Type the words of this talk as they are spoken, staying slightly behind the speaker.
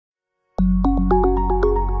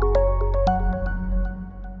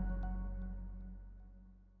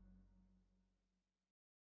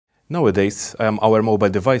Nowadays, our mobile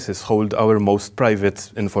devices hold our most private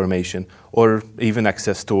information or even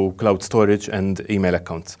access to cloud storage and email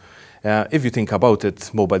accounts. If you think about it,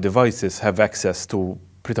 mobile devices have access to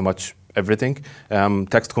pretty much everything.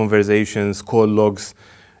 Text conversations, call logs,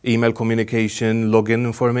 email communication, login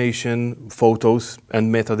information, photos and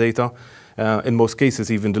metadata. In most cases,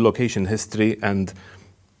 even the location history and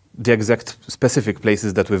the exact specific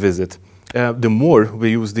places that we visit. The more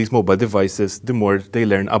we use these mobile devices, the more they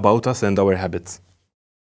learn about us and our habits.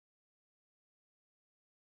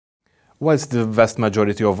 Whilst the vast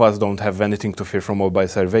majority of us don't have anything to fear from mobile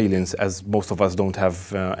surveillance, as most of us don't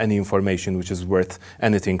have any information which is worth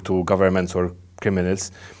anything to governments or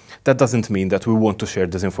criminals, that doesn't mean that we want to share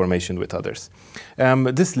this information with others.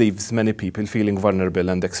 This leaves many people feeling vulnerable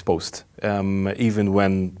and exposed, even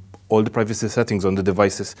when all the privacy settings on the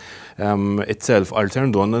devices itself are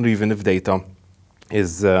turned on, or even if data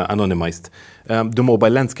is anonymized. The mobile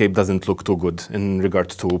landscape doesn't look too good in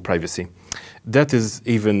regard to privacy. That is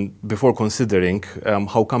even before considering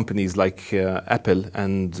how companies like Apple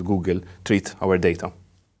and Google treat our data.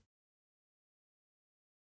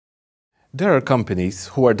 There are companies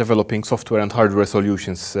who are developing software and hardware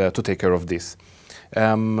solutions to take care of this.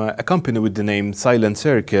 A company with the name Silent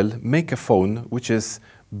Circle make a phone which is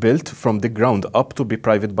built from the ground up to be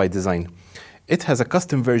private by design. It has a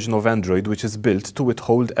custom version of Android which is built to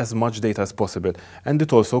withhold as much data as possible, and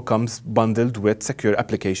it also comes bundled with secure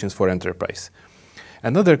applications for enterprise.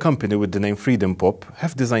 Another company with the name Freedom Pop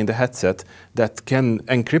have designed a headset that can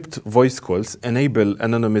encrypt voice calls, enable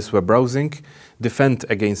anonymous web browsing, defend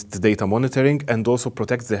against data monitoring, and also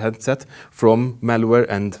protect the headset from malware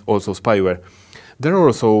and also spyware. There are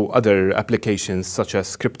also other applications such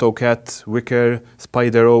as CryptoCat, Wicker,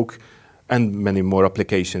 SpiderOak, and many more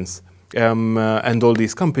applications. And all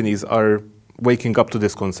these companies are waking up to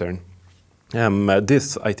this concern.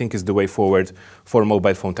 This, I think, is the way forward for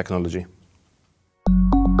mobile phone technology.